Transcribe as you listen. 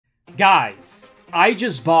Guys, I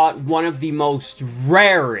just bought one of the most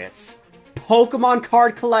rarest Pokemon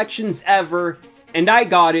card collections ever, and I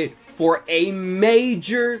got it for a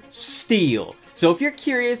major steal. So if you're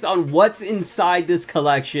curious on what's inside this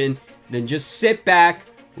collection, then just sit back,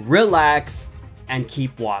 relax, and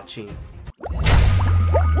keep watching.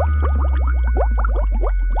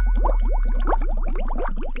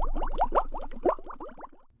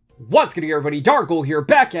 What's good, everybody? DarkGhoul here,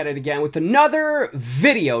 back at it again with another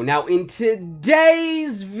video. Now, in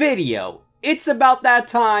today's video, it's about that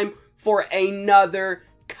time for another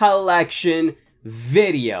collection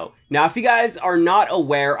video. Now, if you guys are not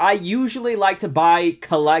aware, I usually like to buy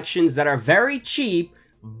collections that are very cheap,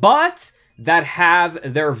 but that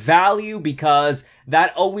have their value, because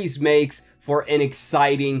that always makes for an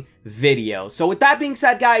exciting video. So with that being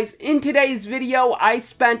said, guys, in today's video, I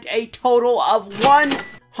spent a total of $100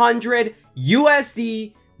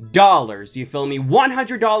 USD. You feel me?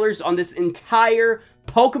 $100 on this entire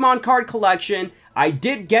Pokemon card collection. I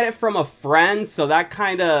did get it from a friend, so that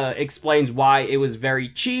kind of explains why it was very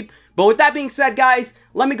cheap. But with that being said, guys,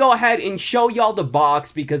 let me go ahead and show y'all the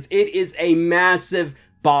box, because it is a massive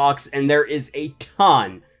box and there is a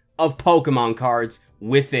ton of Pokemon cards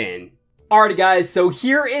within. Alrighty, guys, so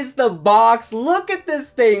here is the box. Look at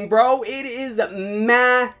this thing, bro. It is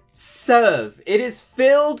massive. It is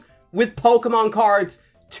filled with Pokemon cards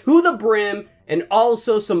to the brim, and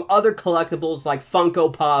also some other collectibles like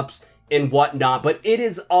Funko Pops and whatnot, but it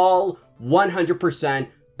is all 100%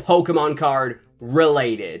 Pokemon card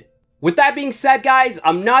related. With that being said, guys,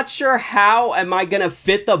 I'm not sure how am I gonna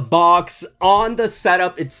fit the box on the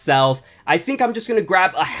setup itself. I think I'm just gonna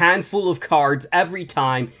grab a handful of cards every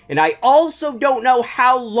time, and I also don't know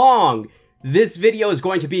how long this video is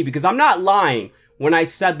going to be, because I'm not lying when I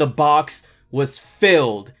said the box was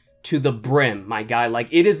filled to the brim, my guy. Like,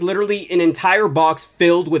 it is literally an entire box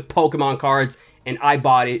filled with Pokemon cards, and I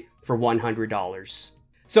bought it for $100.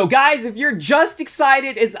 So guys, if you're just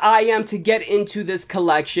excited as I am to get into this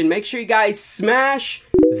collection, make sure you guys smash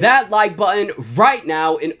that like button right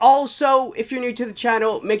now. And also, if you're new to the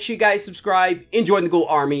channel, make sure you guys subscribe and join the Ghoul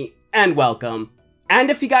Army, and welcome. And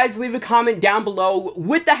if you guys leave a comment down below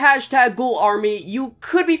with the hashtag Ghoul Army, you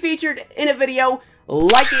could be featured in a video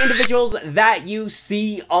like the individuals that you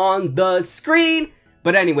see on the screen.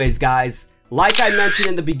 But anyways, guys, like I mentioned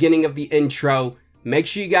in the beginning of the intro, make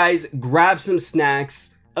sure you guys grab some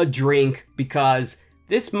snacks, a drink, because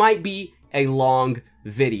this might be a long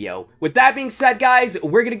video. With that being said, guys,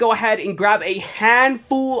 we're gonna go ahead and grab a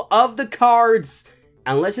handful of the cards,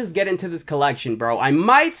 and let's just get into this collection, bro. I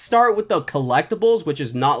might start with the collectibles, which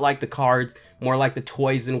is not like the cards, more like the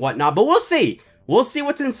toys and whatnot, but we'll see. We'll see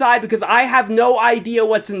what's inside, because I have no idea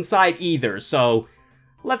what's inside either. So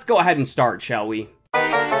let's go ahead and start, shall we?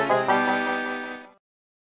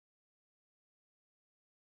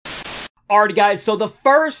 Alright, guys, so the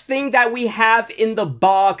first thing that we have in the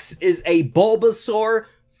box is a Bulbasaur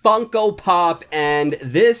Funko Pop, and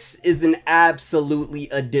this is an absolutely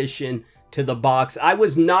addition to the box. I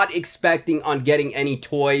was not expecting on getting any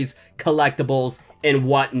toys, collectibles, and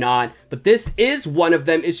whatnot, but this is one of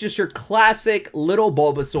them. It's just your classic little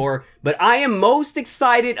Bulbasaur, but I am most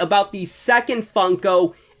excited about the second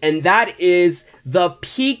Funko, and that is the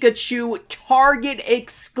Pikachu Target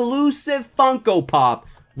exclusive Funko Pop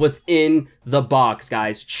was in the box,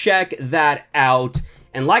 guys. Check that out.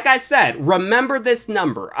 And like I said, remember this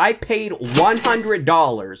number. I paid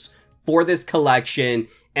 $100 for this collection,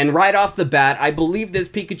 and right off the bat, I believe this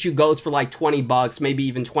Pikachu goes for like 20 bucks, maybe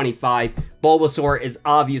even 25. Bulbasaur is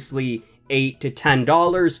obviously $8 to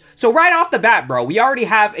 $10. So right off the bat, bro, we already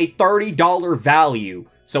have a $30 value.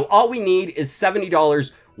 So all we need is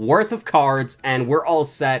 $70 worth of cards, and we're all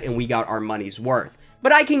set, and we got our money's worth.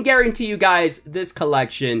 But I can guarantee you guys, this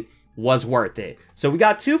collection was worth it. So we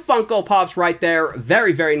got two Funko Pops right there.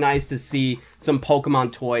 Very, very nice to see some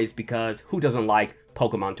Pokemon toys, because who doesn't like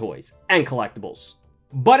Pokemon toys and collectibles?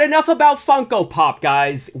 But enough about Funko Pop,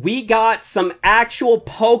 guys. We got some actual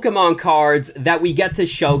Pokemon cards that we get to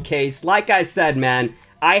showcase. Like I said, man,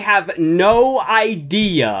 I have no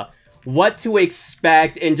idea what to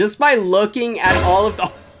expect. And just by looking at all of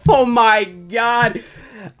the... Oh my god!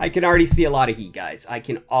 I can already see a lot of heat, guys. I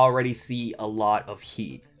can already see a lot of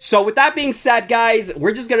heat. So with that being said, guys,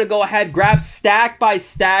 we're just gonna go ahead, grab stack by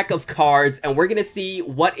stack of cards, and we're gonna see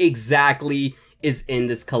what exactly is in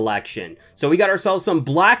this collection. So we got ourselves some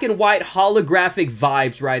black and white holographic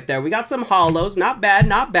vibes right there. We got some holos, not bad,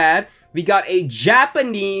 not bad. We got a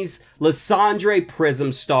Japanese Lysandre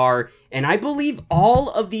Prism Star, and I believe all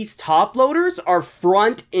of these top loaders are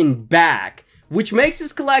front and back, which makes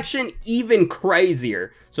this collection even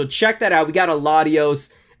crazier. So check that out. We got a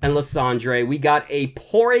Latios, and Lysandre. We got a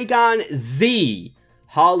Porygon Z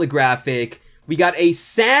holographic. We got a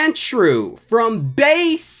Sandshrew from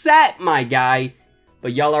base set, my guy.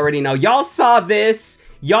 But y'all already know. Y'all saw this.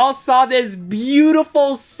 Y'all saw this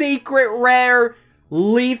beautiful secret rare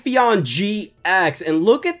Leafeon GX. And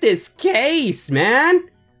look at this case, man.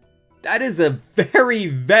 That is a very,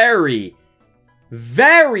 very,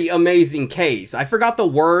 very amazing case. I forgot the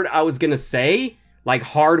word I was gonna say. Like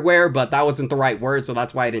hardware, but that wasn't the right word, so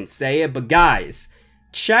that's why I didn't say it. But guys,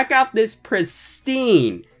 check out this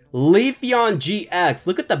pristine Leafeon GX.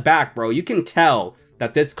 Look at the back, bro. You can tell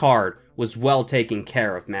that this card was well taken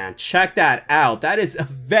care of, man. Check that out. That is a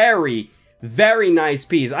very, very nice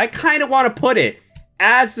piece. I kind of want to put it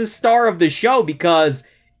as the star of the show because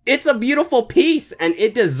it's a beautiful piece and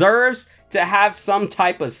it deserves to have some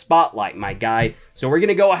type of spotlight, my guy. So we're going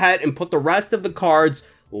to go ahead and put the rest of the cards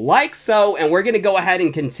like so, and we're going to go ahead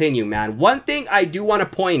and continue, man. One thing I do want to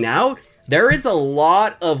point out, there is a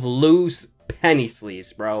lot of loose penny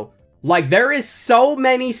sleeves, bro. Like, there is so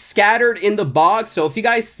many scattered in the box, so if you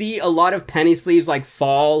guys see a lot of penny sleeves, like,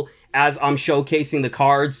 fall as I'm showcasing the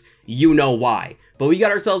cards, you know why. But we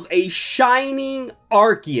got ourselves a Shining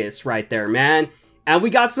Arceus right there, man. And we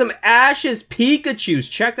got some Ash's Pikachus,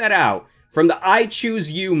 check that out, from the I Choose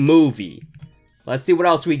You movie. Let's see what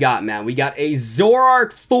else we got, man. We got a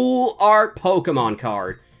Zoroark Full Art Pokemon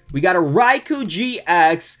card. We got a Raikou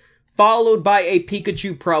GX, followed by a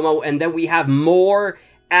Pikachu promo, and then we have more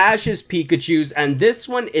Ash's Pikachus, and this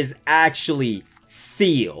one is actually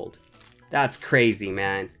sealed. That's crazy,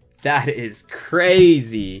 man. That is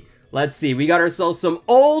crazy. Let's see. We got ourselves some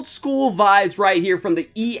old school vibes right here from the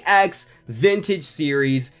EX Vintage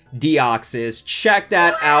Series Deoxys. Check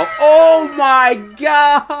that out. Oh my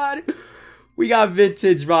god! We got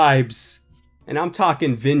vintage vibes. And I'm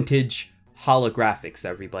talking vintage holographics,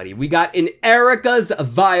 everybody. We got an Erica's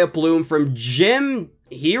Vileplume from Gym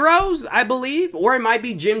Heroes, I believe. Or it might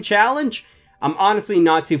be Gym Challenge. I'm honestly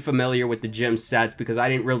not too familiar with the gym sets because I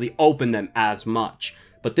didn't really open them as much.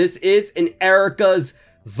 But this is an Erica's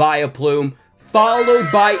Vileplume,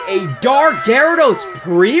 followed by a Dark Gyarados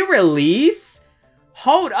pre-release.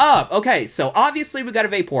 Hold up. Okay, so obviously we got a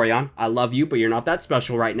Vaporeon. I love you, but you're not that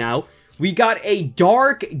special right now. We got a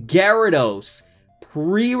Dark Gyarados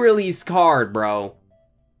pre-release card, bro.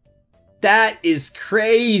 That is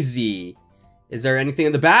crazy. Is there anything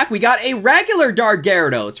in the back? We got a regular Dark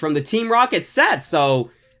Gyarados from the Team Rocket set.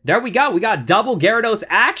 So there we go. We got double Gyarados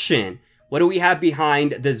action. What do we have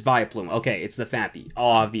behind this Vileplume? Okay, it's the Phanpy,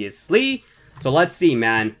 obviously. So let's see,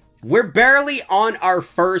 man. We're barely on our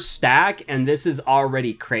first stack, and this is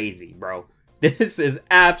already crazy, bro. This is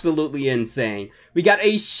absolutely insane. We got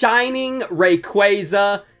a Shining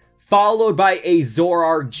Rayquaza, followed by a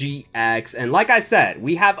Zoroark GX. And like I said,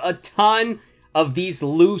 we have a ton of these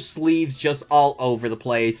loose sleeves just all over the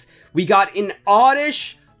place. We got an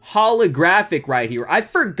Oddish holographic right here. I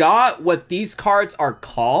forgot what these cards are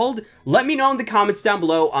called. Let me know in the comments down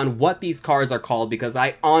below on what these cards are called because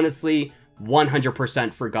I honestly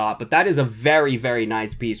 100% forgot. But that is a very, very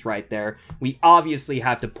nice piece right there. We obviously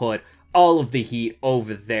have to put all of the heat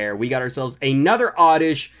over there. We got ourselves another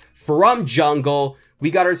Oddish from Jungle.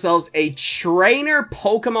 We got ourselves a Trainer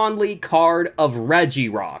Pokemon League card of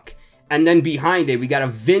Regirock. And then behind it, we got a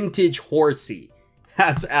Vintage Horsey.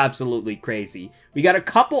 That's absolutely crazy. We got a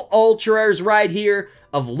couple Ultra Rares right here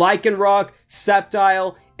of Lycanroc,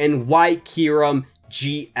 Sceptile, and White Kyurem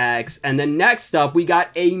GX. And then next up, we got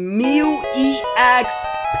a Mew EX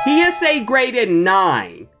PSA graded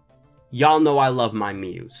 9. Y'all know I love my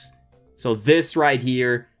Mews. So this right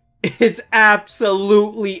here is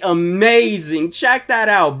absolutely amazing. Check that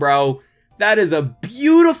out, bro. That is a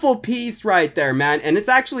beautiful piece right there, man. And it's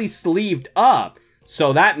actually sleeved up.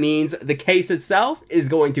 So that means the case itself is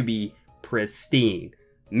going to be pristine.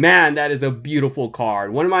 Man, that is a beautiful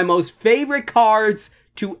card. One of my most favorite cards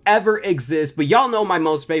to ever exist. But y'all know my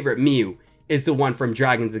most favorite Mew is the one from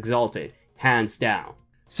Dragons Exalted. Hands down.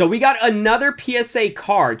 So we got another PSA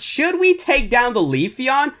card. Should we take down the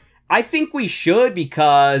Leafeon? I think we should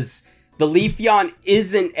because the Leafeon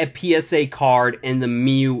isn't a PSA card and the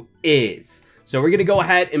Mew is. So we're going to go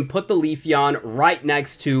ahead and put the Leafeon right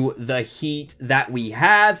next to the heat that we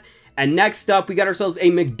have. And next up, we got ourselves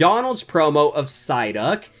a McDonald's promo of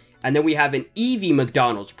Psyduck. And then we have an Eevee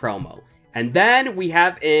McDonald's promo. And then we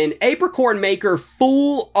have an Apricorn Maker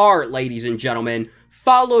Full Art, ladies and gentlemen.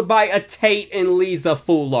 Followed by a Tate and Lisa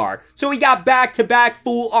Full Art. So we got back-to-back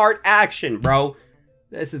Full Art action, bro.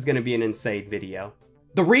 This is going to be an insane video.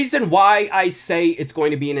 The reason why I say it's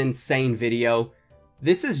going to be an insane video,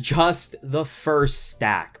 this is just the first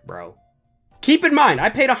stack, bro. Keep in mind, I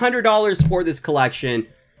paid $100 for this collection.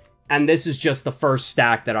 And this is just the first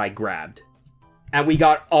stack that I grabbed. And we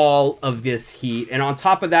got all of this heat. And on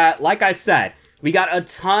top of that, like I said, we got a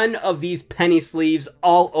ton of these penny sleeves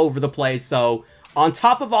all over the place. So on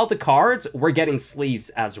top of all the cards, we're getting sleeves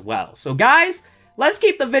as well. So guys, let's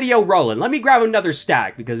keep the video rolling. Let me grab another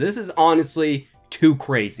stack because this is honestly too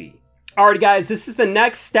crazy. Alright guys, this is the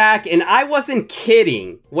next stack, and I wasn't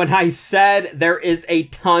kidding when I said there is a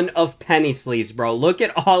ton of penny sleeves, bro. Look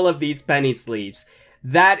at all of these penny sleeves.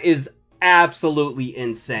 That is absolutely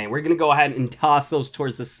insane. We're gonna go ahead and toss those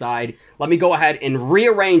towards the side. Let me go ahead and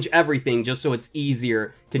rearrange everything just so it's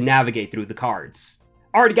easier to navigate through the cards.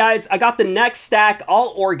 Alright guys, I got the next stack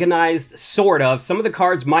all organized, sort of. Some of the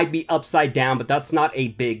cards might be upside down, but that's not a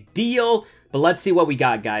big deal. But let's see what we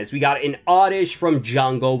got, guys. We got an Oddish from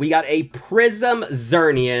Jungle. We got a Prism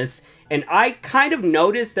Xerneas. And I kind of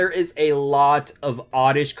noticed there is a lot of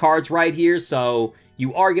Oddish cards right here. So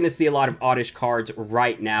you are going to see a lot of Oddish cards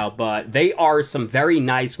right now. But they are some very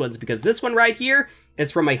nice ones because this one right here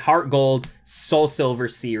is from a Heart Gold Soul Silver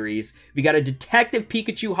series. We got a Detective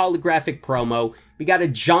Pikachu holographic promo. We got a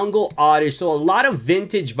Jungle Oddish. So a lot of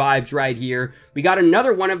vintage vibes right here. We got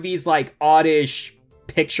another one of these like Oddish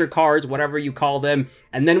picture cards, whatever you call them.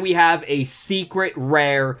 And then we have a secret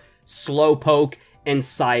rare Slowpoke and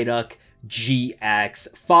Psyduck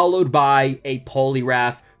GX, followed by a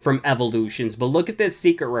Poliwrath from Evolutions. But look at this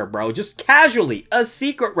secret rare, bro. Just casually, a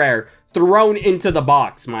secret rare thrown into the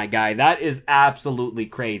box, my guy. That is absolutely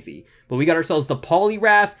crazy. But we got ourselves the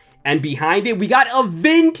Poliwrath, and behind it, we got a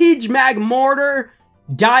vintage Magmortar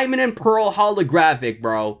Diamond and Pearl holographic,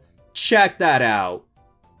 bro. Check that out.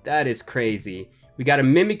 That is crazy. We got a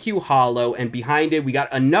Mimikyu Holo, and behind it, we got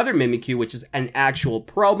another Mimikyu, which is an actual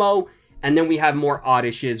promo. And then we have more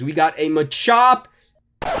Oddishes. We got a Machop.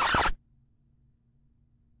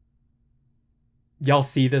 Y'all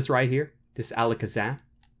see this right here? This Alakazam?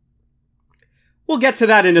 We'll get to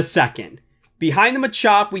that in a second. Behind the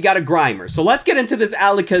Machop, we got a Grimer. So let's get into this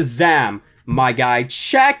Alakazam, my guy.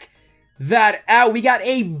 Check that out. We got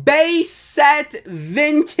a base set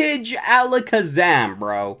vintage Alakazam,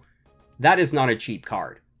 bro. That is not a cheap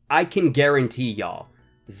card. I can guarantee y'all,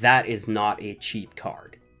 that is not a cheap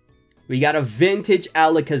card. We got a vintage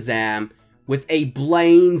Alakazam with a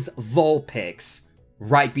Blaine's Vulpix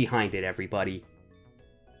right behind it, everybody.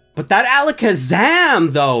 But that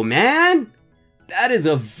Alakazam, though, man, that is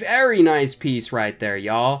a very nice piece right there,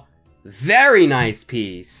 y'all. Very nice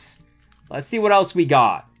piece. Let's see what else we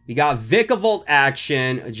got. We got Vikavolt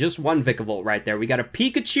action, just one Vikavolt right there. We got a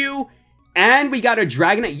Pikachu. And we got a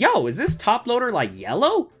Dragonite. Yo, is this top loader like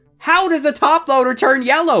yellow? How does a top loader turn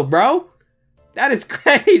yellow, bro? That is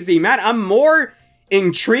crazy, man. I'm more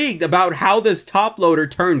intrigued about how this top loader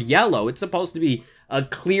turned yellow. It's supposed to be a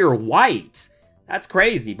clear white. That's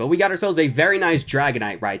crazy. But we got ourselves a very nice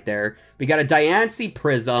Dragonite right there. We got a Diancie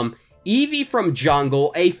Prism, Eevee from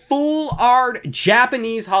Jungle, a full art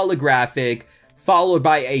Japanese holographic, followed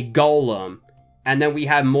by a Golem. And then we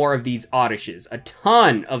have more of these Oddishes. A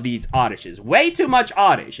ton of these Oddishes. Way too much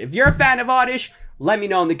Oddish. If you're a fan of Oddish, let me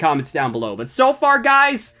know in the comments down below. But so far,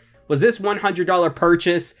 guys, was this $100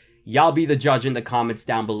 purchase? Y'all be the judge in the comments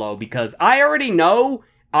down below. Because I already know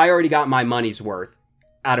I already got my money's worth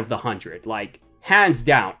out of the 100. Like, hands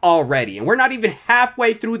down, already. And we're not even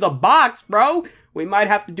halfway through the box, bro. We might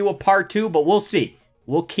have to do a part 2, but we'll see.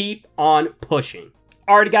 We'll keep on pushing.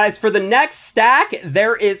 Alright guys, for the next stack,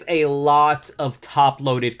 there is a lot of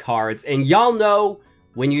top-loaded cards. And y'all know,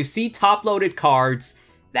 when you see top-loaded cards,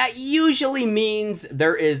 that usually means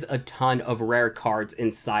there is a ton of rare cards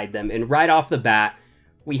inside them. And right off the bat,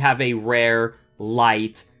 we have a rare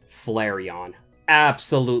light Flareon.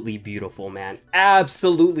 Absolutely beautiful, man.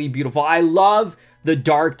 Absolutely beautiful. I love the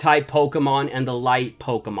dark type Pokemon and the light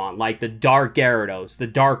Pokemon, like the Dark Gyarados, the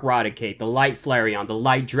Dark Raticate, the light Flareon, the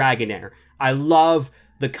light Dragonair. I love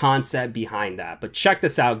the concept behind that. But check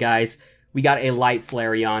this out, guys. We got a light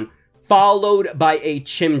Flareon, followed by a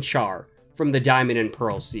Chimchar from the Diamond and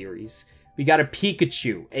Pearl series. We got a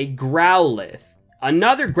Pikachu, a Growlithe,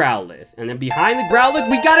 another Growlithe, and then behind the Growlithe,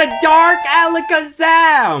 we got a Dark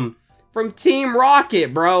Alakazam from Team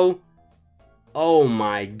Rocket, bro. Oh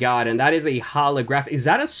my god, and that is a holographic. Is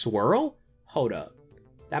that a swirl? Hold up.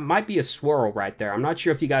 That might be a swirl right there. I'm not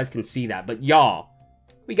sure if you guys can see that, but y'all,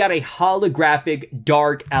 we got a holographic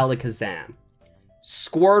Dark Alakazam.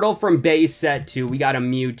 Squirtle from base set 2. We got a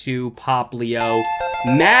Mewtwo, Poplio,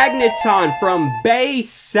 Magneton from base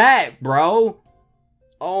set, bro.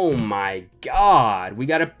 Oh my god. We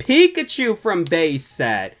got a Pikachu from base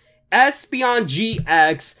set. Espeon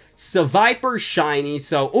GX, Seviper Shiny.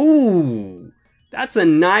 So, ooh, that's a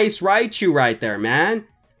nice Raichu right there, man.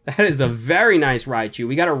 That is a very nice Raichu.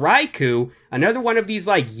 We got a Raikou, another one of these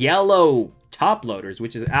like yellow top loaders,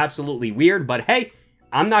 which is absolutely weird, but hey,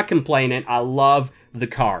 I'm not complaining. I love the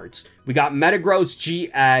cards. We got Metagross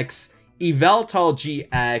GX, Yveltal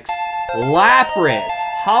GX, Lapras,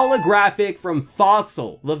 holographic from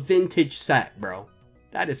Fossil, the vintage set, bro.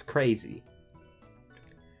 That is crazy.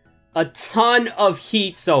 A ton of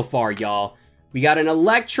heat so far, y'all. We got an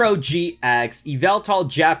Electro GX, Yveltal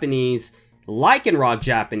Japanese, Lycanroc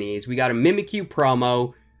Japanese. We got a Mimikyu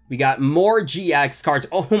promo. We got more GX cards.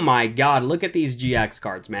 Oh my god, look at these GX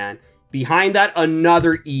cards, man. Behind that,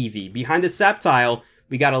 another Eevee. Behind the Sceptile,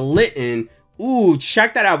 we got a Litten. Ooh,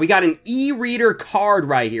 check that out. We got an E-Reader card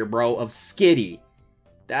right here, bro, of Skitty.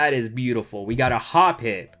 That is beautiful. We got a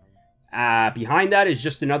Hoppip. Behind that is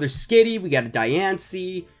just another Skitty. We got a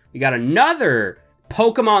Diancie. We got another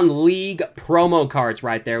Pokemon League promo cards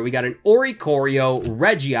right there. We got an Oricorio,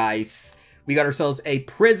 Regice. We got ourselves a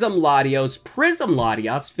Prism Latios. Prism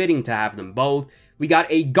Latios, fitting to have them both. We got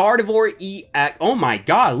a Gardevoir EX. Oh my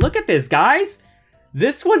god, look at this, guys.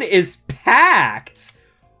 This one is packed.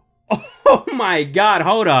 Oh my god,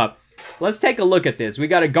 hold up. Let's take a look at this. We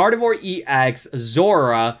got a Gardevoir EX,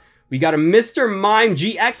 Zora. We got a Mr. Mime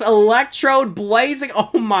GX Electrode Blazing.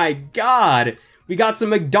 Oh my god. We got some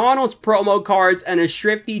McDonald's promo cards and a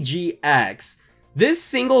Shrifty GX. This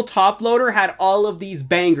single top loader had all of these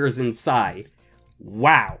bangers inside.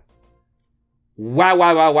 Wow. Wow,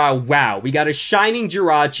 wow, wow, wow, wow. We got a Shining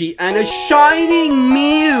Jirachi and a Shining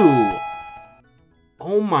Mew.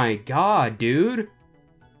 Oh my god, dude.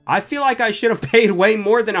 I feel like I should have paid way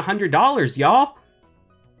more than $100, y'all.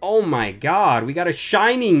 Oh my god. We got a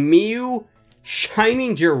Shining Mew,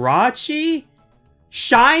 Shining Jirachi,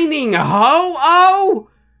 Shining Ho-Oh.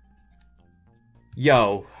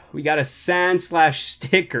 Yo, we got a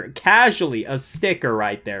Sand/sticker. Casually, a sticker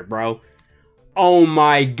right there, bro. Oh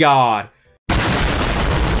my god.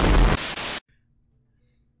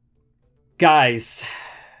 Guys,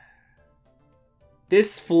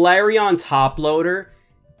 this Flareon top loader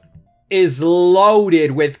is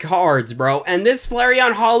loaded with cards, bro. And this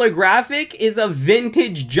Flareon holographic is a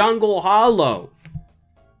vintage jungle holo.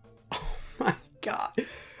 Oh my god.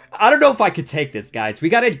 I don't know if I could take this, guys. We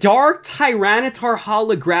got a Dark Tyranitar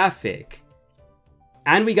holographic.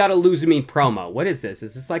 And we got a Luzamine promo. What is this?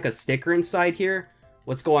 Is this like a sticker inside here?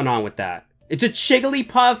 What's going on with that? It's a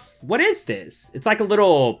Chigglypuff. What is this? It's like a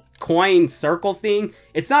little coin circle thing.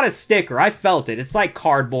 It's not a sticker. I felt it. It's like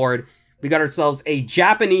cardboard. We got ourselves a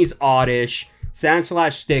Japanese Oddish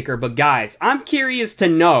Sand/sticker. But guys, I'm curious to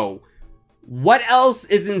know what else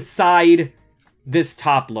is inside this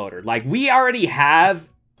top loader. Like, we already have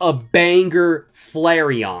a banger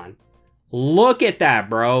Flareon. Look at that,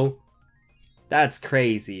 bro. That's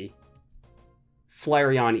crazy.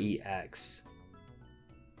 Flareon EX.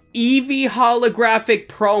 Eevee holographic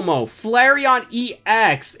promo, Flareon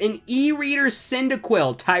EX, an E-Reader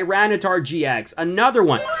Cyndaquil, Tyranitar GX, another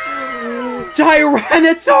one.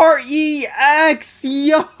 Tyranitar EX,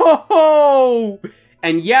 yo!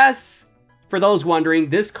 And yes, for those wondering,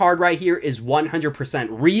 this card right here is 100%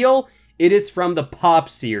 real. It is from the Pop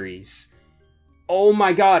series. Oh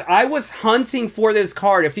my god, I was hunting for this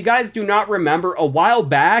card. If you guys do not remember, a while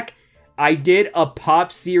back, I did a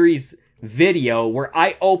Pop series video where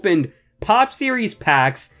I opened Pop series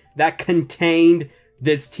packs that contained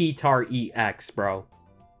this T-Tar EX, bro.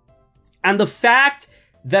 And the fact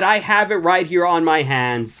that I have it right here on my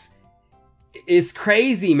hands is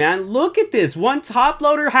crazy, man. Look at this. One top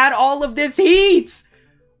loader had all of this heat.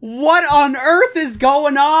 What on earth is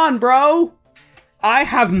going on, bro? I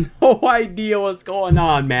have no idea what's going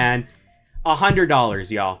on, man.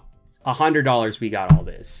 $100, y'all. $100 we got all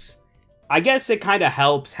this. I guess it kind of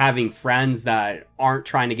helps having friends that aren't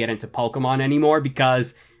trying to get into Pokemon anymore,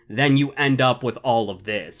 because then you end up with all of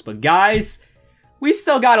this. But guys, we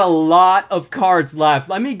still got a lot of cards left.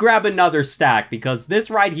 Let me grab another stack, because this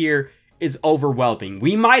right here is overwhelming.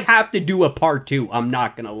 We might have to do a part 2, I'm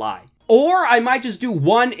not gonna lie. Or I might just do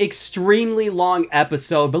one extremely long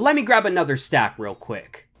episode, but let me grab another stack real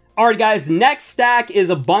quick. Alright guys, next stack is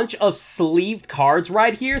a bunch of sleeved cards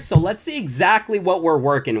right here, so let's see exactly what we're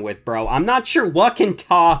working with, bro. I'm not sure what can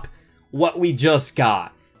top what we just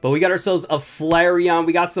got, but we got ourselves a Flareon.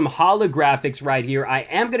 We got some holographics right here. I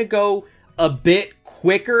am going to go a bit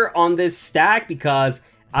quicker on this stack because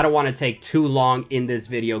I don't want to take too long in this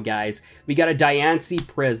video, guys. We got a Diancie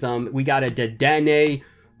Prism. We got a Dedenne.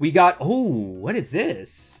 We got, oh, what is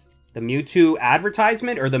this? The Mewtwo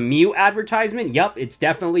advertisement, or the Mew advertisement? Yup, it's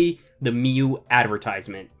definitely the Mew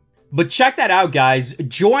advertisement. But check that out, guys.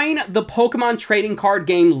 Join the Pokemon Trading Card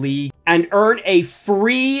Game League. and earn a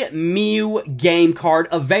free Mew game card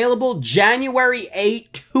available January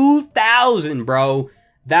 8, 2000, bro.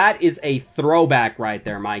 That is a throwback right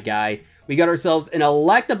there, my guy. We got ourselves an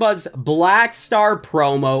Electabuzz Black Star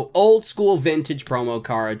promo, old school vintage promo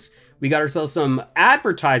cards. We got ourselves some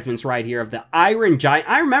advertisements right here of the Iron Giant.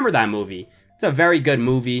 I remember that movie. It's a very good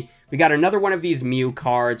movie. We got another one of these Mew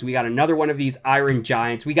cards. We got another one of these Iron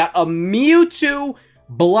Giants. We got a Mewtwo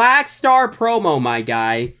Black Star promo, my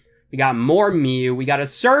guy. We got more Mew. We got a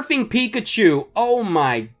Surfing Pikachu. Oh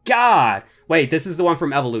my god. Wait, this is the one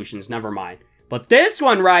from Evolutions. Never mind. But this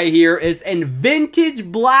one right here is a vintage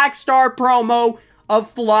Black Star promo of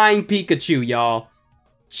Flying Pikachu, y'all.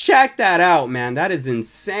 Check that out, man. That is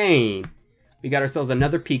insane. We got ourselves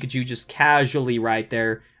another Pikachu just casually right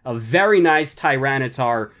there. A very nice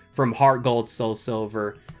Tyranitar from Heart Gold Soul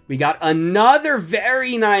Silver. We got another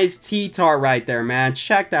very nice T-Tar right there, man.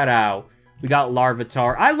 Check that out. We got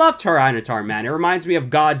Larvitar. I love Tyranitar, man. It reminds me of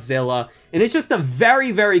Godzilla. And it's just a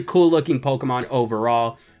very, very cool looking Pokemon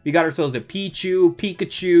overall. We got ourselves a Pichu,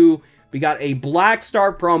 Pikachu. We got a Black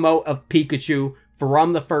Star promo of Pikachu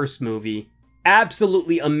from the first movie.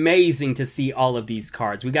 Absolutely amazing to see all of these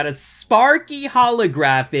cards. We got a Sparky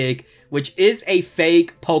holographic, which is a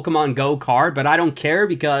fake Pokemon Go card, but I don't care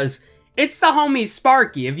because it's the homie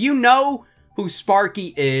Sparky. If you know who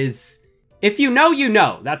Sparky is, if you know, you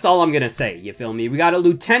know. That's all I'm gonna say, you feel me? We got a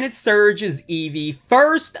Lieutenant Surge's Eevee,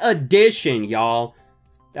 first edition, y'all.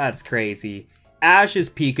 That's crazy.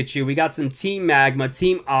 Ash's Pikachu. We got some Team Magma,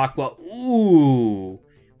 Team Aqua. Ooh.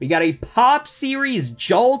 We got a Pop Series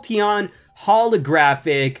Jolteon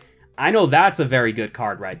holographic. I know that's a very good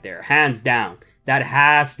card right there. Hands down. That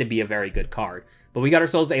has to be a very good card. But we got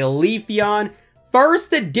ourselves a Leafeon.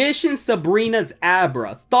 First edition Sabrina's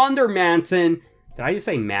Abra. Thunder Manton. Did I just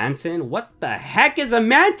say Manton? What the heck is a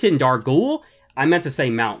Manton, DarkGhoul? I meant to say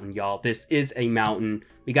Mountain, y'all. This is a Mountain.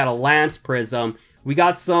 We got a Lance Prism. We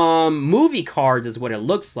got some movie cards is what it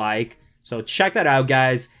looks like. So check that out,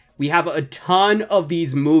 guys. We have a ton of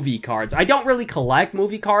these movie cards. I don't really collect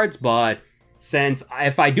movie cards, but since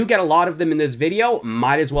if I do get a lot of them in this video,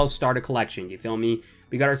 might as well start a collection, you feel me?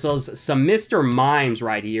 We got ourselves some Mr. Mimes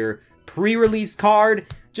right here. Pre-release card.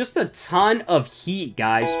 Just a ton of heat,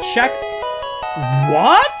 guys. Check.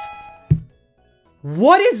 What?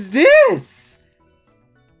 What is this?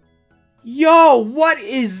 Yo, what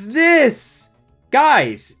is this?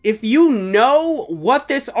 Guys, if you know what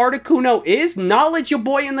this Articuno is, knowledge your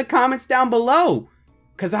boy in the comments down below.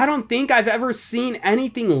 Because I don't think I've ever seen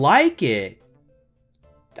anything like it.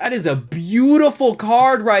 That is a beautiful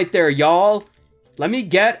card right there, y'all. Let me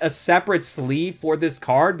get a separate sleeve for this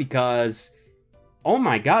card because... oh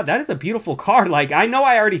my god, that is a beautiful card. Like, I know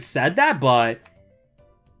I already said that, but...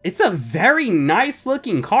 it's a very nice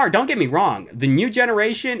looking card. Don't get me wrong. The new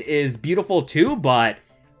generation is beautiful too, but...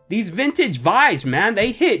 these vintage vibes, man,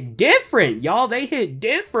 they hit different, y'all. They hit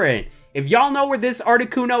different. If y'all know where this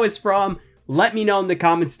Articuno is from, let me know in the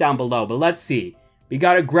comments down below. But let's see. We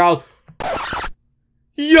got a Growl.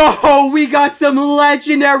 Yo, we got some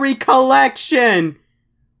legendary collection.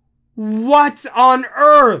 What on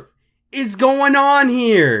earth is going on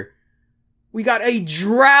here? We got a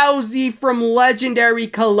Drowsy from Legendary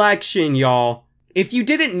Collection, y'all. If you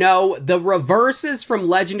didn't know, the reverses from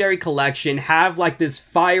Legendary Collection have like this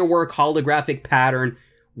firework holographic pattern,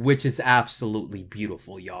 which is absolutely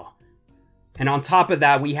beautiful, y'all. And on top of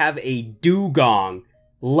that, we have a Dugong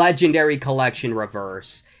Legendary Collection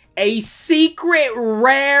reverse. A secret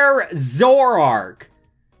rare Zoroark.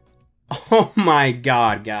 Oh my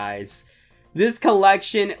god, guys. This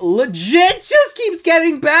collection legit just keeps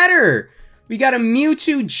getting better. We got a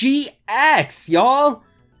Mewtwo GX, y'all.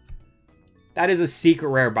 That is a secret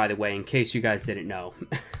rare, by the way, in case you guys didn't know.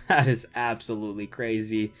 That is absolutely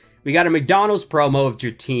crazy. We got a McDonald's promo of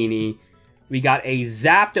Dratini. We got a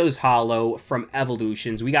Zapdos Holo from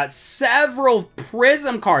Evolutions. We got several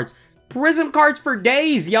Prism cards. Prism cards for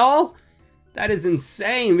days, y'all. That is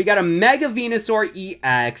insane. We got a Mega Venusaur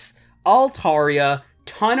EX, Altaria,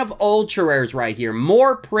 ton of Ultra Rares right here.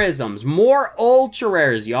 More Prisms, more Ultra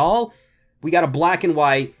Rares, y'all. We got a Black and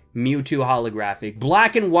White Mewtwo holographic.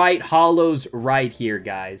 Black and White holos right here,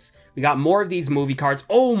 guys. We got more of these movie cards.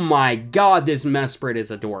 Oh my god, this Mesprit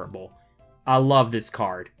is adorable. I love this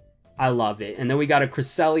card. I love it. And then we got a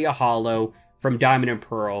Cresselia holo from Diamond and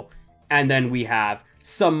Pearl. And then we have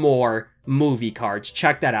some more movie cards.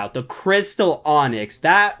 Check that out. The Crystal Onyx.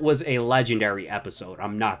 That was a legendary episode.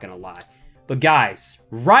 I'm not gonna lie. But guys,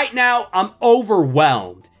 right now, I'm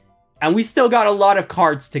overwhelmed. And we still got a lot of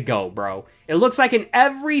cards to go, bro. It looks like in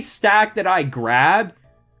every stack that I grab,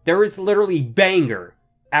 there is literally banger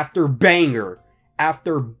after banger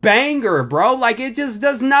after banger, bro. Like, it just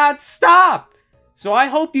does not stop. So I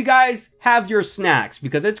hope you guys have your snacks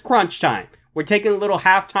because it's crunch time. We're taking a little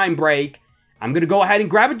halftime break. I'm going to go ahead and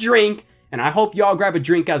grab a drink, and I hope y'all grab a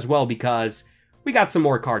drink as well because we got some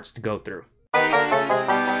more cards to go through.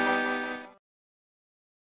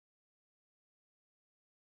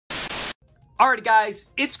 Alright guys,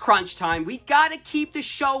 it's crunch time. We gotta keep the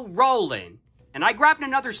show rolling. And I grabbed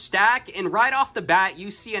another stack, and right off the bat, you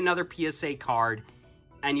see another PSA card,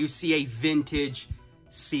 and you see a vintage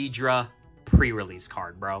Seadra pre-release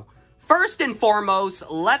card, bro. First and foremost,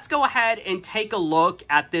 let's go ahead and take a look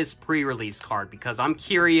at this pre-release card, because I'm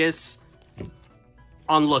curious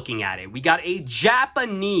on looking at it. We got a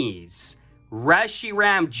Japanese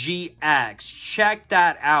Reshiram GX. Check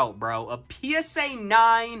that out, bro. A PSA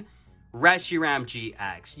 9 Reshiram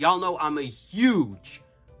GX. Y'all know I'm a huge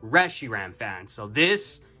Reshiram fan, so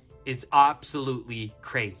this is absolutely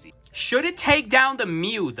crazy. Should it take down the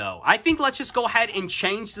Mew, though? I think let's just go ahead and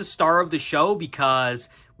change the star of the show because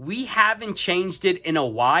we haven't changed it in a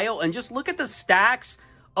while. And just look at the stacks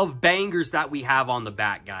of bangers that we have on the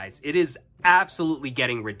back, guys. It is absolutely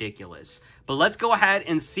getting ridiculous. But let's go ahead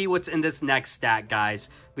and see what's in this next stack, guys.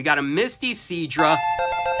 We got a Misty Seadra,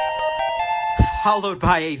 followed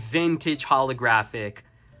by a vintage holographic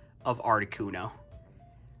of Articuno.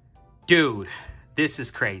 Dude, this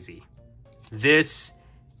is crazy. This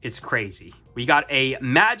is crazy. We got a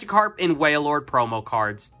Magikarp and Wailord promo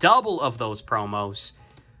cards, double of those promos.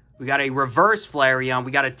 We got a reverse Flareon.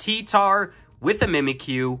 We got a T-Tar with a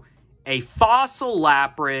Mimikyu, a Fossil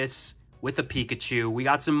Lapras with a Pikachu. We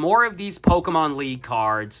got some more of these Pokemon League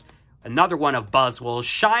cards. Another one of Buzzwole,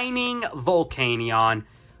 Shining Volcanion.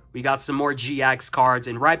 We got some more GX cards,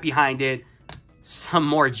 and right behind it, some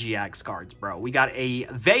more GX cards, bro. We got a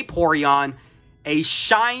Vaporeon, a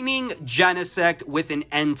Shining Genesect with an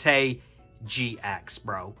Entei GX,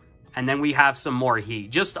 bro. And then we have some more heat.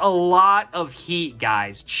 Just a lot of heat,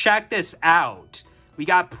 guys. Check this out. We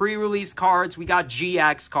got pre-release cards. We got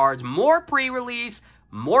GX cards. More pre-release,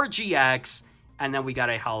 more GX. And then we got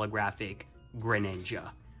a holographic Greninja,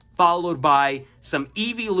 followed by some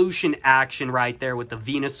evolution action right there with the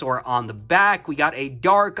Venusaur on the back. We got a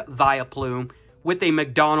Dark Vileplume with a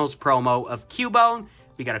McDonald's promo of Cubone.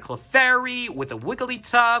 We got a Clefairy with a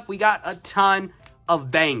Wigglytuff. We got a ton of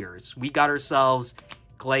bangers. We got ourselves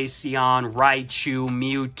Glaceon, Raichu,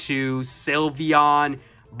 Mewtwo, Sylveon.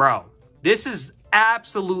 Bro, this is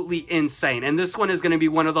absolutely insane. And this one is going to be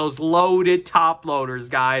one of those loaded top loaders,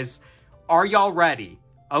 guys. Are y'all ready?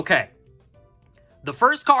 Okay. The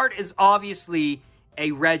first card is obviously a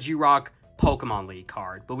Regirock Pokemon League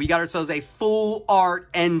card, but we got ourselves a full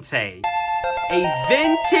art Entei, a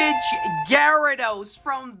vintage Gyarados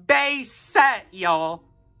from base set, y'all.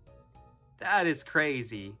 That is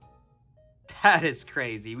crazy. That is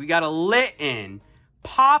crazy. We got a Litten,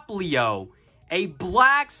 Poplio, a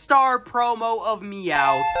Black Star promo of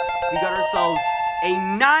Meowth. We got ourselves a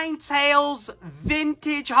Ninetales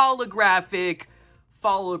vintage holographic,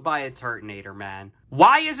 followed by a Turtonator, man.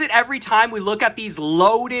 Why is it every time we look at these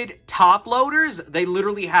loaded top loaders, they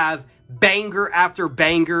literally have banger after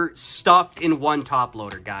banger stuffed in one top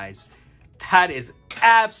loader, guys? That is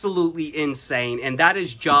absolutely insane, and that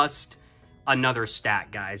is just another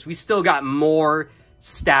stack, guys. We still got more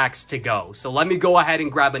stacks to go, so let me go ahead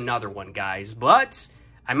and grab another one, guys. But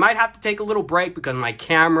I might have to take a little break because my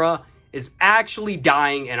camera is actually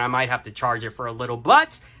dying, and I might have to charge it for a little,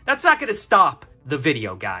 but that's not going to stop the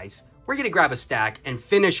video, guys. We're going to grab a stack and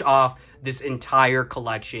finish off this entire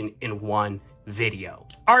collection in one video.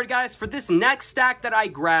 Alright guys, for this next stack that I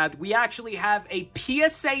grabbed, we actually have a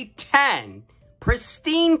PSA 10,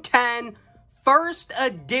 pristine 10, first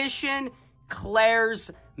edition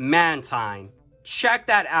Claire's Mantine. Check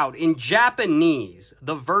that out in Japanese,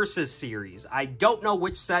 the Versus series. I don't know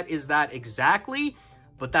which set is that exactly,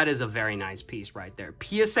 but that is a very nice piece right there.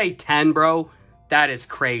 PSA 10, bro. That is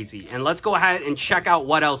crazy. And let's go ahead and check out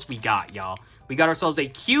what else we got, y'all. We got ourselves a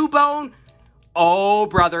Cubone. Oh,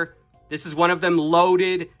 brother. This is one of them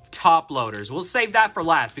loaded top loaders. We'll save that for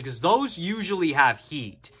last because those usually have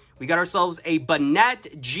heat. We got ourselves a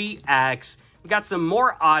Banette GX. We got some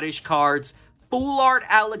more Oddish cards. Full art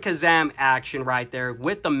Alakazam action right there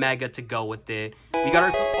with the Mega to go with it. We got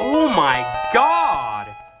ourselves... Oh, my God.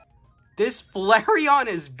 This Flareon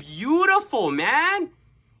is beautiful, man.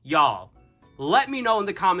 Y'all, let me know in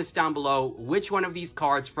the comments down below which one of these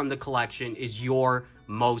cards from the collection is your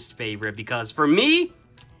most favorite. Because for me,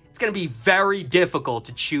 it's going to be very difficult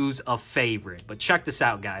to choose a favorite. But check this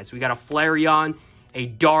out, guys. We got a Flareon, a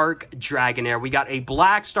Dark Dragonair. We got a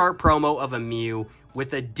Black Star promo of a Mew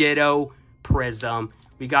with a Ditto Prism.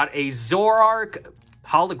 We got a Zoroark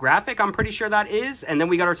holographic, I'm pretty sure that is. And then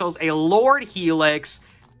we got ourselves a Lord Helix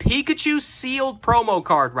Pikachu sealed promo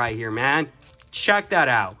card right here, man. Check that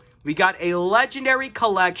out. We got a legendary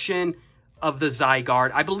collection of the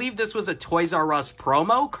Zygarde. I believe this was a Toys R Us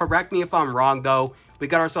promo. Correct me if I'm wrong, though. We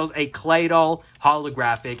got ourselves a Claydol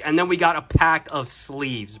holographic. And then we got a pack of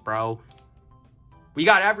sleeves, bro. We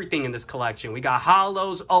got everything in this collection. We got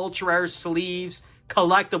holos, ultra rare sleeves,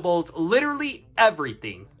 collectibles, literally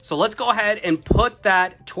everything. So let's go ahead and put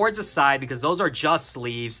that towards the side because those are just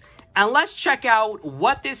sleeves. And let's check out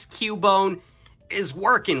what this Cubone is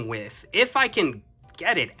working with. If I can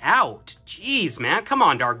get it out. Jeez, man. Come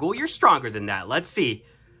on, DarkGhoul. You're stronger than that. Let's see.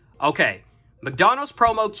 Okay. McDonald's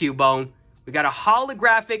promo Cubone. We got a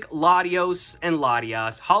holographic Latios and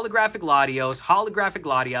Latias, holographic Latios, holographic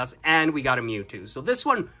Latias, and we got a Mewtwo. So this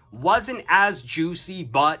one wasn't as juicy,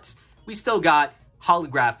 but we still got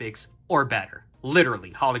holographics or better.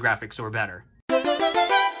 Literally, holographics or better.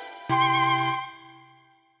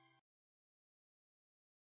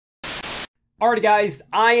 Alright guys,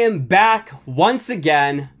 I am back once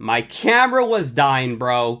again. My camera was dying,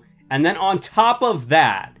 bro. And then on top of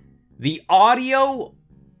that, the audio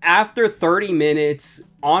after 30 minutes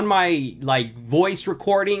on my voice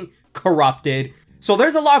recording corrupted. So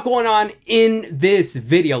there's a lot going on in this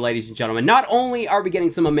video, ladies and gentlemen. Not only are we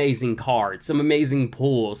getting some amazing cards, some amazing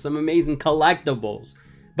pools, some amazing collectibles,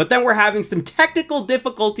 but then we're having some technical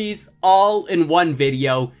difficulties all in one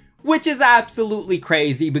video, which is absolutely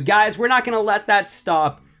crazy. But guys, we're not going to let that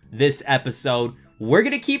stop this episode. We're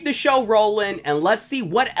going to keep the show rolling and let's see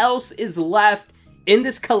what else is left in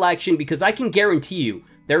this collection, because I can guarantee you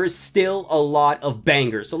there is still a lot of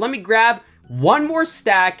bangers. So let me grab one more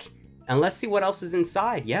stack and let's see what else is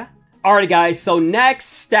inside, yeah? Alright guys, so next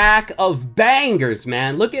stack of bangers,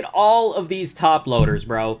 man. Look at all of these top loaders,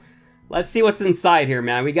 bro. Let's see what's inside here,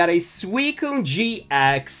 man. We got a Suicune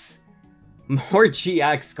GX. More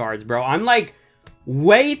GX cards, bro. I'm like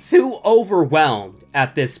way too overwhelmed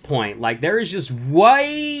at this point. Like there is just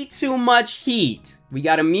way too much heat. We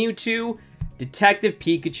got a Mewtwo, Detective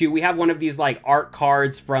Pikachu. We have one of these like art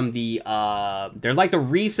cards from the they're like the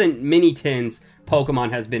recent mini tins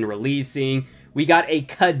Pokemon has been releasing. We got a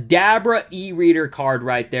Kadabra e-reader card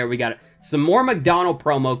right there. We got some more McDonald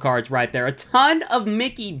promo cards right there. A ton of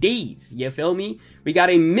Mickey D's, you feel me? We got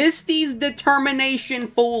a Misty's Determination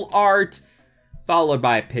full art, followed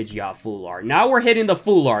by a Pidgeot full art. Now we're hitting the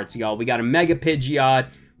full arts, y'all. We got a Mega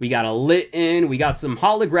Pidgeot. We got a Litten. We got some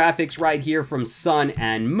holographics right here from Sun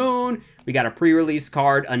and Moon. We got a pre-release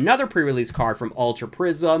card. Another pre-release card from Ultra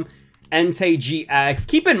Prism. Entei GX.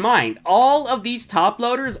 Keep in mind, all of these top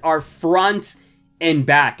loaders are front and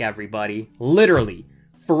back, everybody. Literally,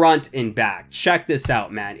 front and back. Check this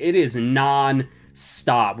out, man. It is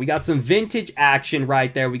non-stop. We got some vintage action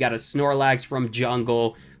right there. We got a Snorlax from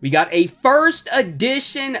Jungle. We got a first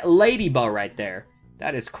edition Ladybug right there.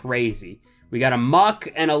 That is crazy. We got a Muck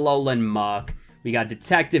and a Alolan Muck. We got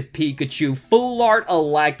Detective Pikachu, Full Art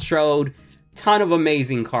Electrode. Ton of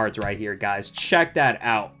amazing cards right here, guys. Check that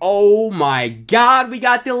out. Oh my god, we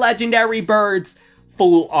got the Legendary Birds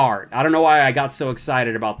Full Art. I don't know why I got so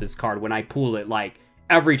excited about this card when I pull it like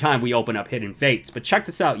every time we open up Hidden Fates. But check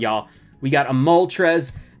this out, y'all. We got a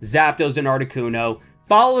Moltres, Zapdos, and Articuno,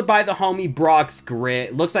 followed by the homie Brock's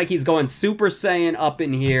Grit. Looks like he's going Super Saiyan up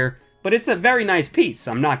in here, but it's a very nice piece,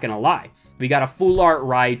 I'm not gonna lie. We got a Full Art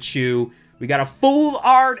Raichu. We got a Full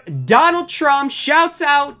Art Donald Trump. Shouts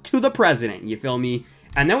out to the president, you feel me?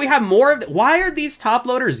 And then we have more of why are these top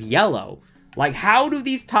loaders yellow? Like, how do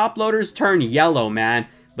these top loaders turn yellow, man?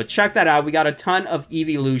 But check that out. We got a ton of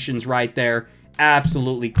evolutions right there.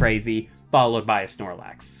 Absolutely crazy. Followed by a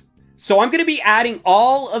Snorlax. So I'm going to be adding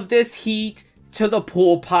all of this heat to the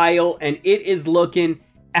pool pile, and it is looking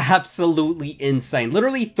absolutely insane.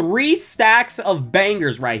 Literally 3 stacks of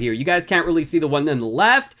bangers right here. You guys can't really see the one on the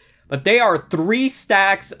left, but they are 3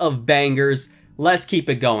 stacks of bangers. Let's keep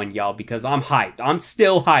it going, y'all, because I'm hyped. I'm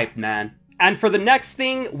still hyped, man. And for the next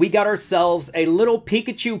thing, we got ourselves a little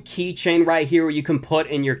Pikachu keychain right here where you can put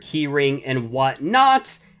in your keyring and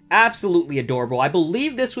whatnot. Absolutely adorable. I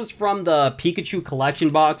believe this was from the Pikachu collection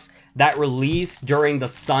box that released during the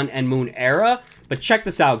Sun and Moon era. But check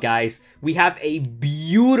this out, guys. We have a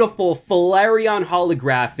beautiful Flareon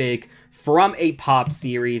holographic from a Pop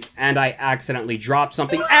series, and I accidentally dropped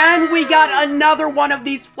something. And we got another one of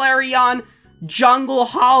these Flareon Jungle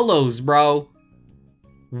Hollows, bro.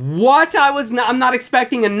 What? I'm not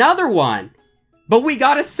expecting another one. But we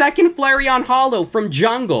got a second Flareon Hollow from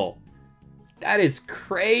Jungle. That is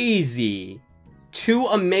crazy. 2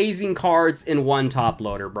 amazing cards in one top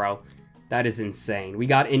loader, bro. That is insane. We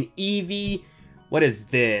got an Eevee What is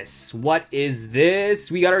this? What is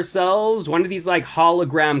this? We got ourselves one of these like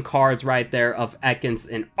hologram cards right there of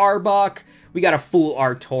Ekans and Arbok. We got a full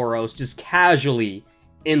art Tauros just casually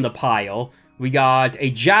in the pile. We got a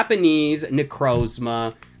Japanese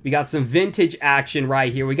Necrozma. We got some vintage action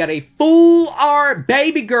right here. We got a full art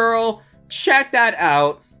baby girl. Check that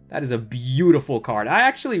out. That is a beautiful card. I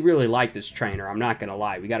actually really like this trainer. I'm not going to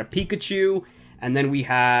lie. We got a Pikachu. And then we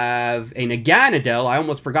have a Naganadel. I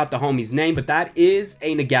almost forgot the homie's name, but that is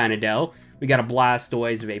a Naganadel. We got a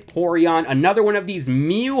Blastoise, Vaporeon. Another one of these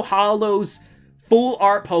Mew Hollows full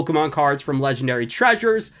art Pokemon cards from Legendary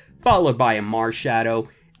Treasures, followed by a Marshadow.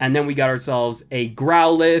 And then we got ourselves a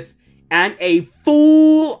Growlithe and a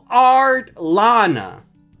full art Lana.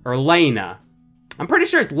 Or Lana. I'm pretty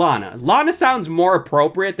sure it's Lana. Lana sounds more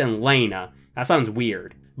appropriate than Lana. That sounds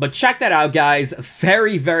weird. But check that out, guys.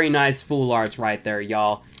 Very, very nice full arts right there,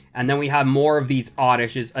 y'all. And then we have more of these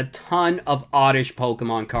Oddishes. A ton of Oddish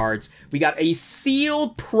Pokemon cards. We got a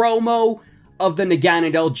sealed promo of the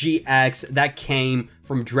Naganadel GX that came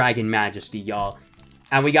from Dragon Majesty, y'all.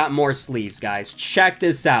 And we got more sleeves, guys. Check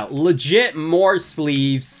this out. Legit more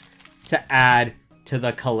sleeves to add to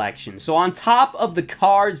the collection. So on top of the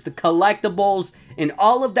cards, the collectibles, and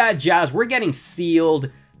all of that jazz, we're getting sealed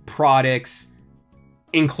products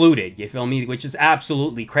included, you feel me? Which is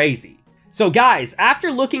absolutely crazy. So guys,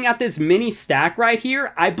 after looking at this mini stack right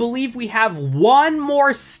here, I believe we have one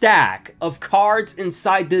more stack of cards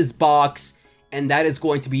inside this box, and that is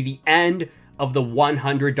going to be the end of the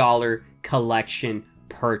 $100 collection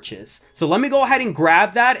purchase. So let me go ahead and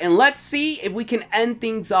grab that, and let's see if we can end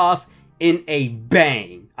things off in a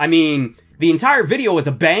bang. I mean, the entire video was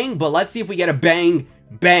a bang, but let's see if we get a bang,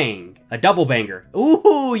 bang. A double banger.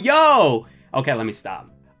 Ooh, yo! Okay, let me stop.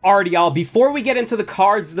 Alright, y'all, before we get into the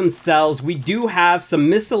cards themselves, we do have some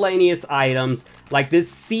miscellaneous items, like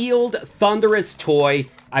this sealed Thunderous toy.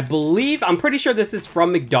 I'm pretty sure this is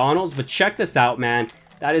from McDonald's, but check this out, man.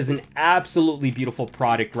 That is an absolutely beautiful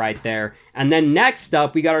product right there. And then next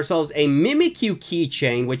up, we got ourselves a Mimikyu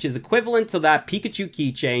keychain, which is equivalent to that Pikachu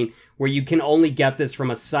keychain, where you can only get this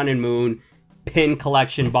from a Sun and Moon pin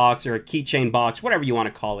collection box or a keychain box, whatever you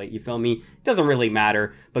want to call it, you feel me? It doesn't really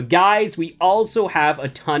matter. But guys, we also have a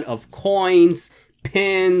ton of coins,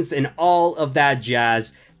 pins, and all of that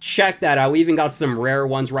jazz. Check that out. We even got some rare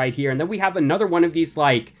ones right here. And then we have another one of these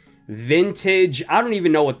like vintage, I don't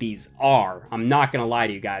even know what these are. I'm not gonna lie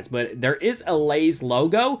to you guys, but there is a Lay's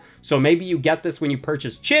logo. So maybe you get this when you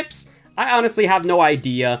purchase chips. I honestly have no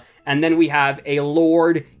idea. And then we have a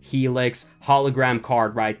Lord Helix hologram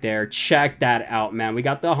card right there. Check that out, man. We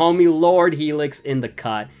got the homie Lord Helix in the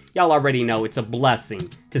cut. Y'all already know it's a blessing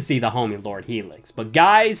to see the homie Lord Helix. But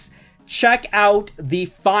guys, check out the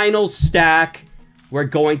final stack we're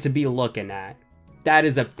going to be looking at. That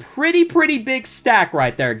is a pretty big stack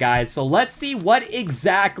right there, guys. So let's see what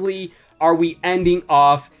exactly are we ending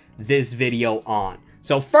off this video on.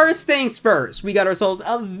 So first things first, we got ourselves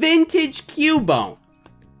a vintage Cubone,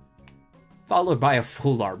 followed by a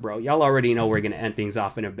full art, bro. Y'all already know we're gonna end things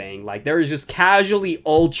off in a bang. Like, there is just casually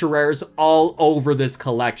ultra rares all over this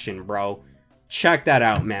collection, bro. Check that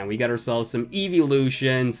out, man. We got ourselves some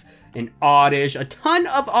Evolutions, an Oddish, a ton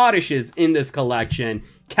of Oddishes in this collection.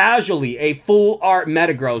 Casually, a full art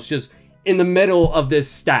Metagross just in the middle of this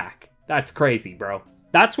stack. That's crazy, bro.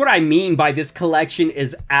 That's what I mean by this collection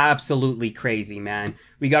is absolutely crazy, man.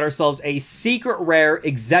 We got ourselves a secret rare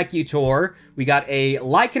Executor. We got a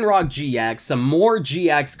Lycanroc GX, some more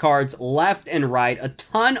GX cards left and right, a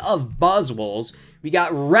ton of Buzzwoles. We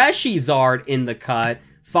got Reshizard in the cut,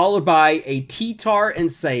 followed by a T-Tar and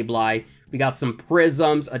Sableye. We got some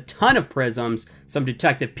Prisms, a ton of Prisms, some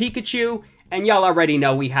Detective Pikachu, and y'all already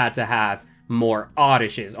know we had to have more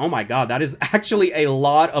Oddishes. Oh my god, that is actually a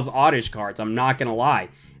lot of Oddish cards, I'm not gonna lie.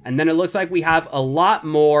 And then it looks like we have a lot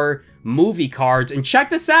more movie cards. And check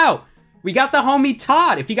this out, we got the homie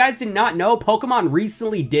Todd. If you guys did not know, Pokemon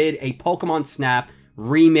recently did a Pokemon Snap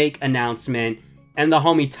remake announcement, and the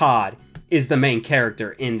homie Todd is the main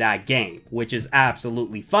character in that game, which is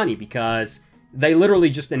absolutely funny because they literally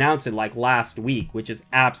just announced it like last week, which is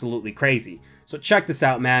absolutely crazy. So check this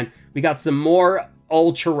out, man. We got some more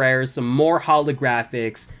ultra rares, some more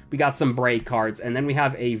holographics, we got some braid cards, and then we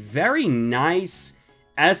have a very nice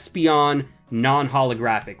Espeon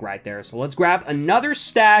non-holographic right there. So let's grab another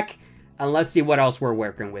stack and let's see what else we're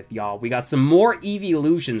working with, y'all. We got some more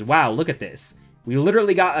Evolutions. Wow, look at this. We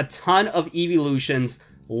literally got a ton of Evolutions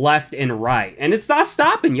left and right, and it's not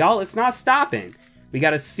stopping, y'all. It's not stopping. We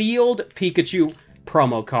got a sealed Pikachu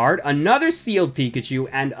promo card, another sealed Pikachu,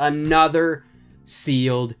 and another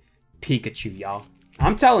sealed Pikachu, y'all.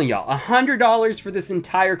 I'm telling y'all, $100 for this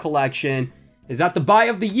entire collection Is that the buy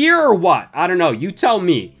of the year or what? I don't know. You tell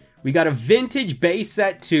me. We got a vintage base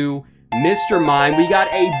set 2, Mr. Mime. We got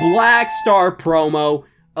a Black Star promo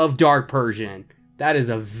of Dark Persian. That is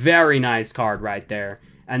a very nice card right there.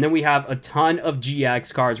 And then we have a ton of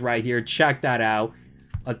GX cards right here. Check that out.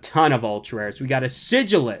 A ton of Ultra Rares. We got a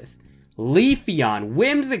Sigilith, Leafeon,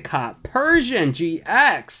 Whimsicott, Persian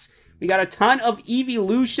GX. We got a ton of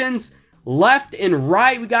Evolutions left and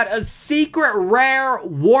right. We got a secret rare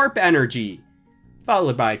Warp Energy,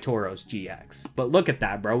 followed by Tauros GX. But look at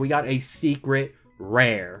that, bro. We got a secret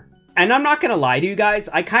rare. And I'm not gonna lie to you guys,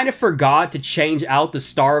 I kind of forgot to change out the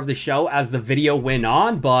star of the show as the video went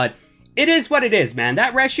on, but it is what it is, man.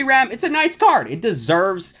 That Reshiram, it's a nice card. It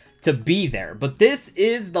deserves to be there. But this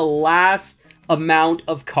is the last amount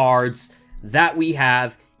of cards that we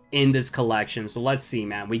have in this collection. So let's see,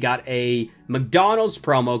 man. We got a McDonald's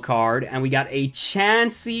promo card, and we got a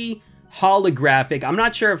Chansey holographic. I'm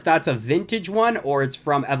not sure if that's a vintage one or it's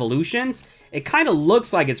from Evolutions. It kind of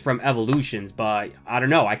looks like it's from Evolutions, but I don't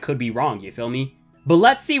know. I could be wrong, you feel me? But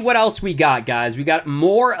let's see what else we got, guys. We got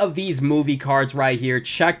more of these movie cards right here.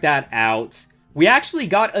 Check that out. We actually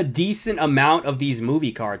got a decent amount of these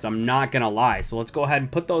movie cards, I'm not gonna lie. So let's go ahead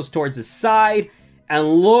and put those towards the side.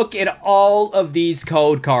 And look at all of these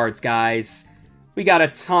code cards, guys. We got a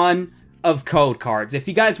ton of code cards. If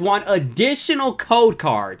you guys want additional code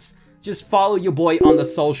cards, just follow your boy on the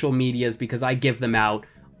social medias because I give them out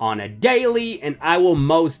on a daily, and I will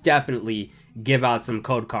most definitely give out some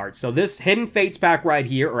code cards. So this Hidden Fates pack right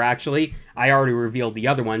here, or actually, I already revealed the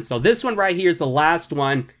other one. So this one right here is the last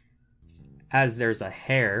one, as there's a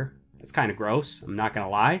hair. It's kind of gross, I'm not gonna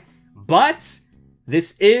lie. But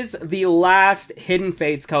this is the last Hidden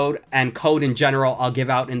Fates code, and code in general I'll give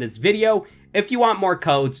out in this video. If you want more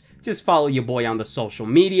codes, just follow your boy on the social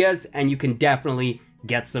medias, and you can definitely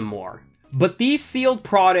get some more. But these sealed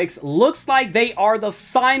products looks like they are the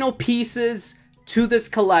final pieces to this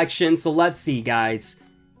collection. So let's see, guys.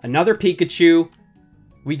 Another Pikachu.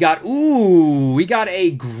 We got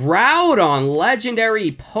a Groudon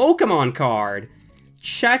legendary Pokemon card.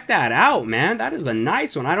 Check that out, man. That is a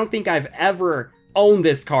nice one. I don't think I've ever owned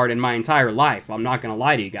this card in my entire life. I'm not gonna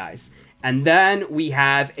lie to you guys. And then we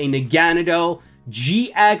have a Naganadel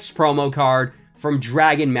GX promo card from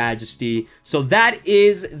Dragon Majesty. So that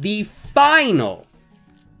is the final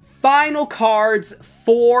cards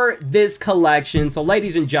for this collection. So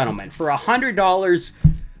ladies and gentlemen, for $100,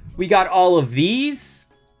 we got all of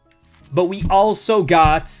these, but we also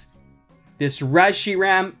got this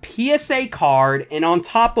Reshiram PSA card, and on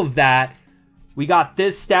top of that, we got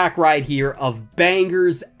this stack right here of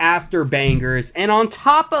bangers after bangers. And on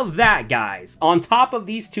top of that, guys, on top of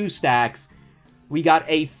these two stacks, we got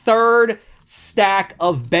a third stack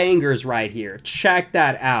of bangers right here. Check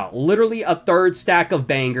that out. Literally a third stack of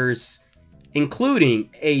bangers, including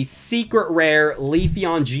a secret rare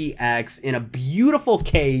Leafeon GX in a beautiful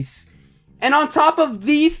case. And on top of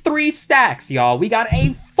these three stacks, y'all, we got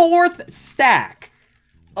a fourth stack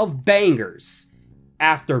of bangers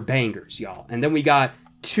after bangers, y'all. And then we got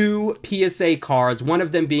two PSA cards, one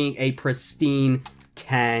of them being a pristine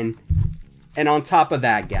 10. And on top of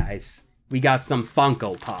that, guys, we got some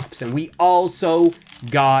Funko Pops, and we also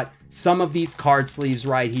got some of these card sleeves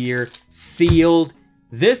right here, sealed.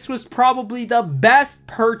 This was probably the best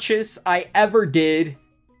purchase I ever did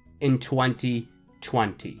in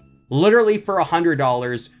 2020. Literally for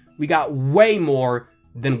 $100, we got way more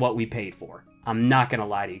than what we paid for. I'm not gonna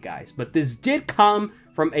lie to you guys, but this did come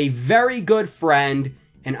from a very good friend,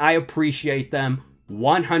 and I appreciate them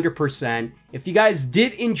 100%. If you guys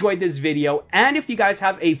did enjoy this video, and if you guys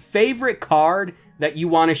have a favorite card that you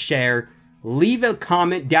want to share, leave a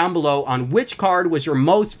comment down below on which card was your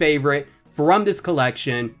most favorite from this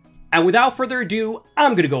collection. And without further ado,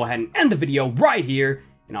 I'm gonna go ahead and end the video right here,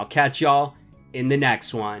 and I'll catch y'all in the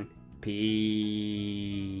next one.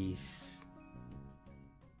 Peace.